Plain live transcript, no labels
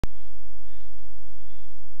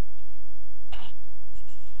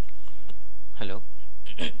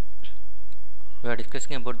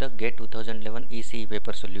discussing about the GATE 2011 ECE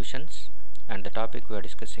paper solutions, and the topic we are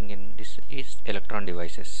discussing in this is electron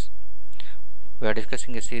devices. We are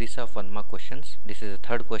discussing a series of 1 mark questions. This is the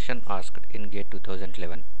third question asked in GATE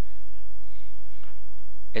 2011.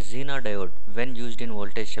 A Zener diode, when used in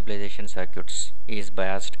voltage stabilization circuits, is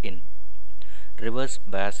biased in reverse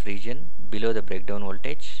bias region below the breakdown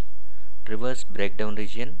voltage, reverse breakdown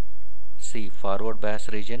region, C forward bias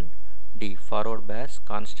region, D forward bias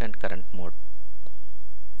constant current mode.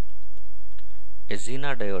 A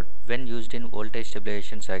Zener diode, when used in voltage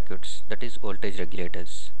stabilization circuits, that is voltage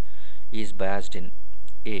regulators, is biased in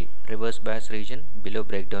A reverse bias region below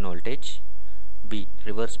breakdown voltage, B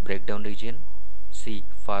reverse breakdown region, C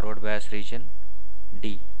forward bias region,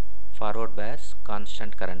 D forward bias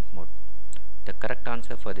constant current mode. The correct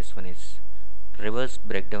answer for this one is reverse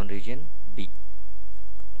breakdown region, B.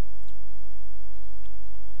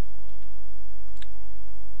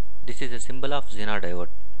 This is a symbol of Zener diode.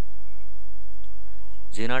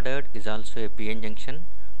 Zener diode is also a PN junction,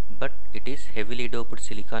 but it is heavily doped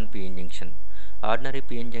silicon PN junction. Ordinary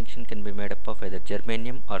PN junction can be made up of either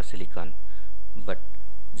germanium or silicon, but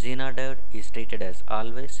Zener diode is treated as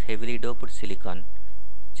always heavily doped silicon.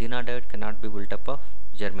 Zener diode cannot be built up of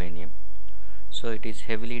germanium, so it is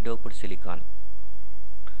heavily doped silicon.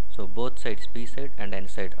 So both sides, P side and N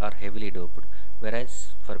side, are heavily doped, whereas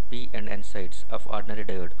for P and N sides of ordinary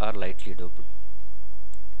diode are lightly doped.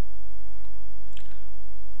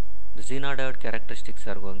 The Zener diode characteristics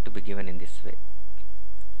are going to be given in this way: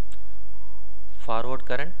 forward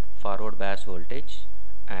current, forward bias voltage,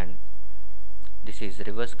 and this is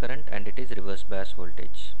reverse current and it is reverse bias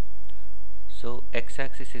voltage. So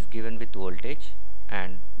x-axis is given with voltage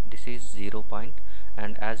and this is 0 point,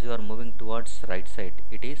 and as you are moving towards right side,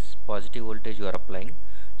 it is positive voltage you are applying,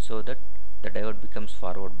 so that the diode becomes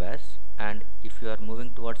forward bias, and if you are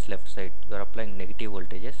moving towards left side, you are applying negative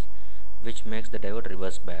voltages, which makes the diode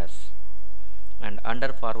reverse bias. And under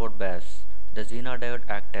forward bias, the Zener diode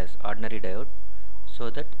acts as ordinary diode, so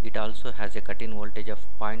that it also has a cut-in voltage of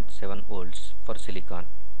 0.7 volts for silicon.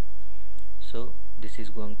 So this is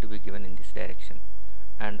going to be given in this direction,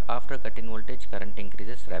 and after cut-in voltage, current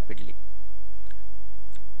increases rapidly.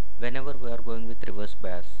 Whenever we are going with reverse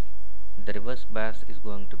bias, the reverse bias is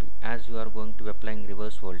going to be, as you are going to be applying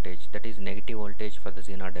reverse voltage, that is negative voltage for the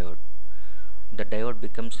Zener diode, the diode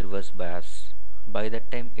becomes reverse bias. By that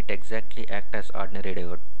time it exactly acts as ordinary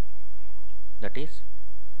diode, that is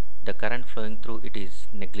the current flowing through it is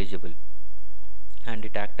negligible, and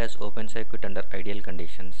it acts as open circuit under ideal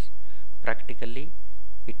conditions. Practically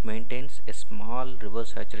it maintains a small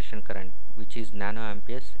reverse saturation current, which is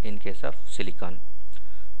nanoamperes in case of silicon.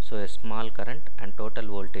 So a small current and total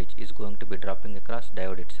voltage is going to be dropping across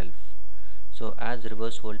diode itself. So as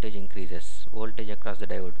reverse voltage increases, voltage across the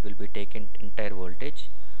diode will be taken entire voltage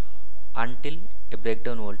until a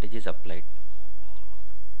breakdown voltage is applied.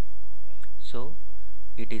 So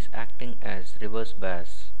it is acting as reverse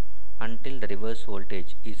bias until the reverse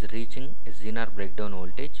voltage is reaching a Zener breakdown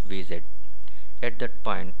voltage Vz. At that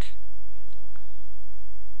point,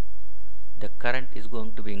 the current is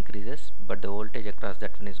going to be increases, but the voltage across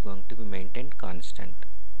that one is going to be maintained constant.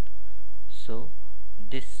 So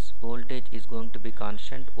this voltage is going to be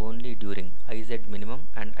constant only during Iz minimum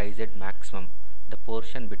and Iz maximum, the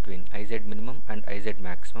portion between Iz minimum and Iz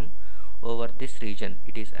maximum. Over this region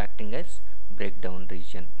it is acting as breakdown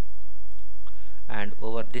region, and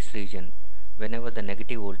over this region, whenever the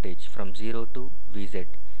negative voltage from 0 to Vz,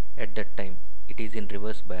 at that time it is in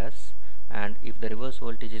reverse bias, and if the reverse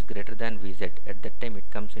voltage is greater than Vz, at that time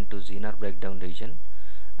it comes into Zener breakdown region,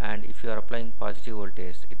 and if you are applying positive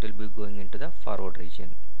voltage, it will be going into the forward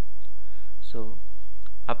region. So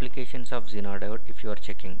applications of Zener diode, if you are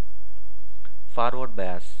checking, forward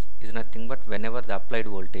bias is nothing but whenever the applied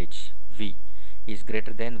voltage V is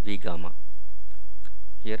greater than V gamma.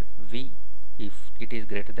 Here V, if it is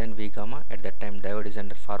greater than V gamma, at that time diode is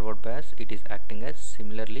under forward bias, it is acting as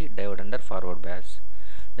similarly diode under forward bias.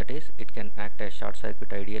 That is, it can act as short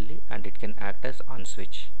circuit ideally, and it can act as on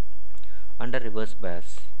switch. Under reverse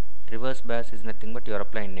bias is nothing but you are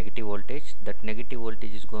applying negative voltage. That negative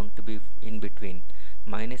voltage is going to be in between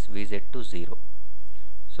minus Vz to 0.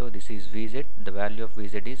 So this is Vz, the value of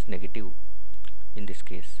Vz is negative in this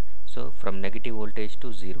case. So from negative voltage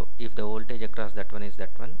to 0, if the voltage across that one is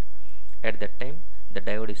that one, at that time the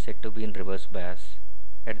diode is said to be in reverse bias.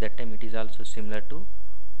 At that time it is also similar to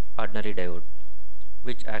ordinary diode,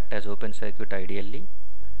 which act as open circuit ideally.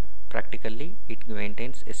 Practically it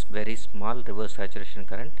maintains a very small reverse saturation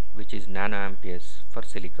current, which is nanoamperes for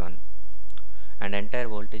silicon, and entire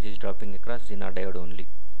voltage is dropping across Zener diode only.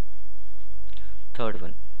 Third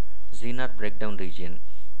one, Zener breakdown region.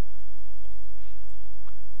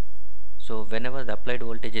 So whenever the applied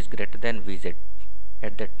voltage is greater than Vz,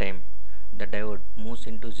 at that time the diode moves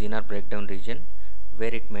into Zener breakdown region,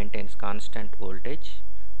 where it maintains constant voltage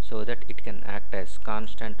so that it can act as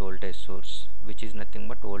constant voltage source, which is nothing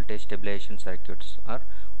but voltage stabilization circuits or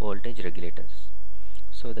voltage regulators.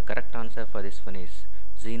 So the correct answer for this one is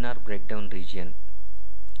Zener breakdown region.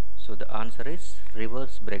 So the answer is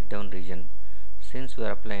reverse breakdown region. Since we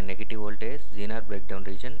are applying negative voltage, Zener breakdown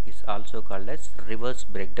region is also called as reverse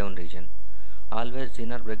breakdown region. Always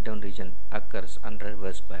Zener breakdown region occurs under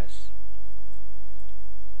reverse bias.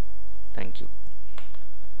 Thank you.